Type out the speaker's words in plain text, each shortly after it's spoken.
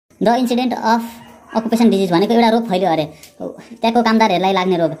The incident of occupation disease भनेको एउटा रोग फैल्यो अरे, त्यहाँको कामदारहरूलाई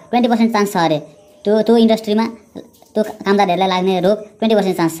लाग्ने रोग 20% चान्स छ अरे। त्यो इन्डस्ट्रीमा त्यो कामदारहरूलाई लाग्ने रोग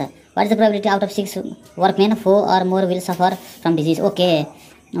 20% चान्स छ। What is the probability out of 6 workmen 4 or more will suffer from disease? Okay,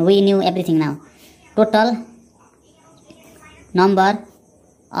 we knew everything now. Total number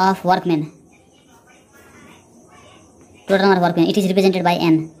of workmen, it is represented by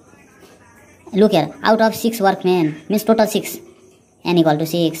n. Look here, out of 6 workmen means total 6, n equal to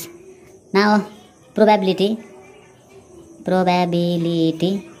 6. Now probability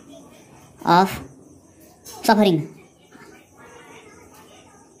of suffering,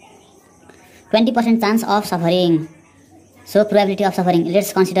 20% chance of suffering. So probability of suffering,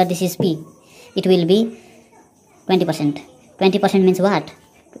 let's consider this is p. It will be 20%. 20% means what?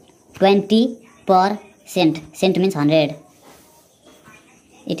 20%. Cent means 100.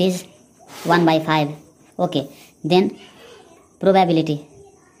 It is 1/5. Okay, then probability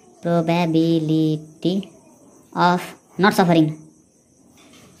of not suffering,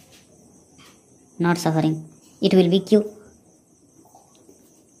 it will be q.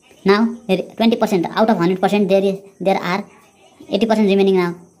 Now 20% out of 100%, there are 80% remaining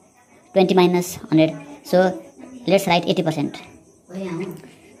now. 20 minus 100, so let's write 80%.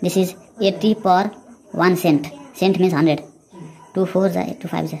 This is 80 per 1 cent. Cent means 100. 2 4s, 2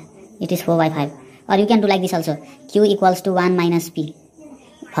 5s, it is 4/5. Or you can do like this also, q equals to 1 minus p.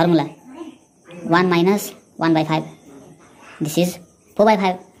 Formula 1 minus 1/5. This is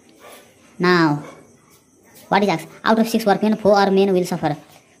 4/5. Now what is asked? Out of 6 workmen 4 men will suffer.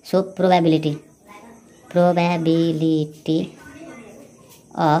 So probability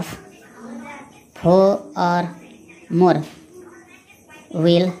of 4 or more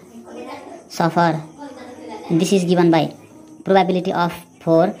will suffer. This is given by probability of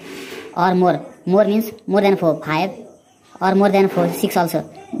 4 or more. More means more than 4, 5 or more than 4, 6 also,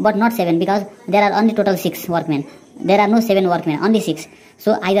 but not 7 because there are only total 6 workmen. There are no 7 workmen, only 6. So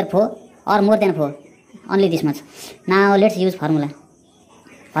either 4 or more than 4, only this much. Now let's use formula.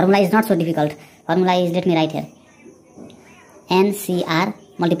 Formula is not so difficult. Formula is, let me write here, NCR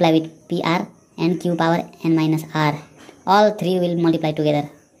multiply with PR and Q power n minus R. All three will multiply together.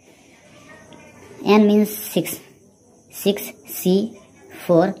 N means 6.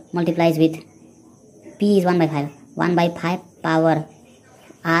 6C4 multiplies with P is 1/5. 1/5 power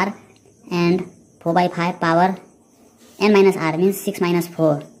R and 4/5 power n minus R means 6 minus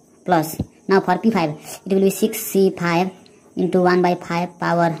 4 plus. Now for P5 it will be 6C5 into 1/5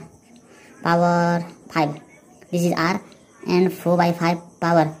 power 5. This is R and 4/5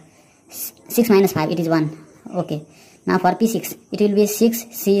 power 6 minus 5, it is 1. Okay. Now for P6 it will be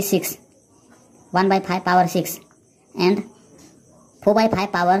 6C6 1/5 power 6 and 4/5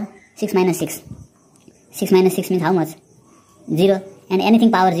 power 6 minus 6. 6 minus 6 means how much? 0, and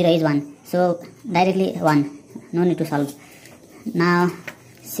anything power 0 is 1. So directly 1. No need to solve. Now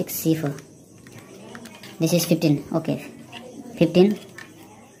 6C4. This is 15. Okay. 15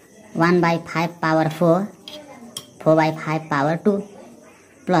 1/5 power 4, 4/5 power 2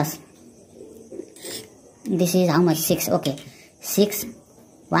 plus. This is how much? 6. Okay. 6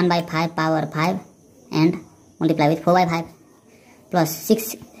 1/5 power 5 and multiply with 4/5 plus 6.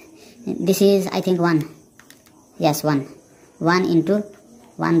 This is I think 1. Yes, 1. 1 into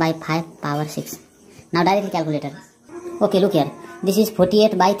 1/5 power 6. Now directly calculator. Okay, look here. This is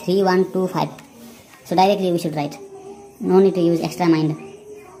 48/3125. So directly we should write. No need to use extra mind.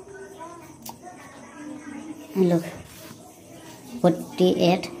 And look,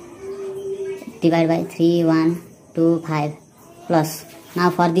 48 divided by 3125 plus. Now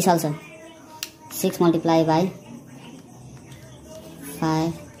for this also, 6 multiplied by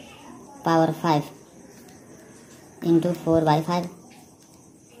 5 power 5 into 4/5.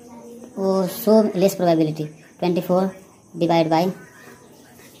 Oh, so less probability. 24 divided by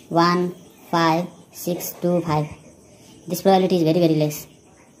 15625. This probability is very less.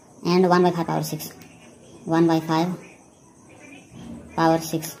 And 1/5 power 6. 1/5 power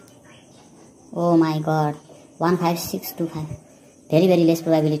 6. Oh my god. 15625. Very less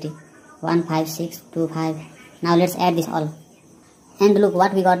probability. 15625. Now let's add this all. And look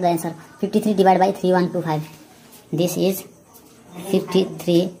what we got the answer. 53 divided by 3125. This is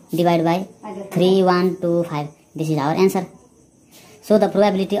 53 divided by 3125. This is our answer. So the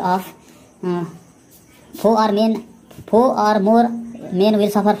probability of 4 or more men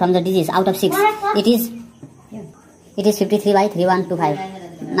will suffer from the disease out of 6. It is 53/3125.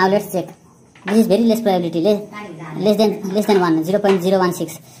 Now let's check. This is very less probability, less than 1,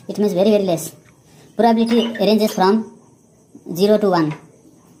 0.016. It means very less. Probability ranges from 0 to 1.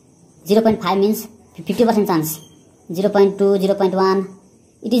 0.5 means 50% chance. 0.2, 0.1,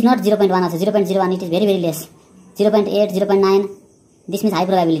 It is not 0.1 also, 0.01, it is very less. 0.8, 0.9, this means high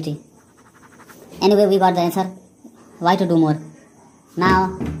probability. Anyway, we got the answer. Why to do more?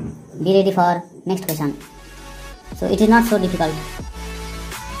 Now, be ready for next question. So it is not so difficult.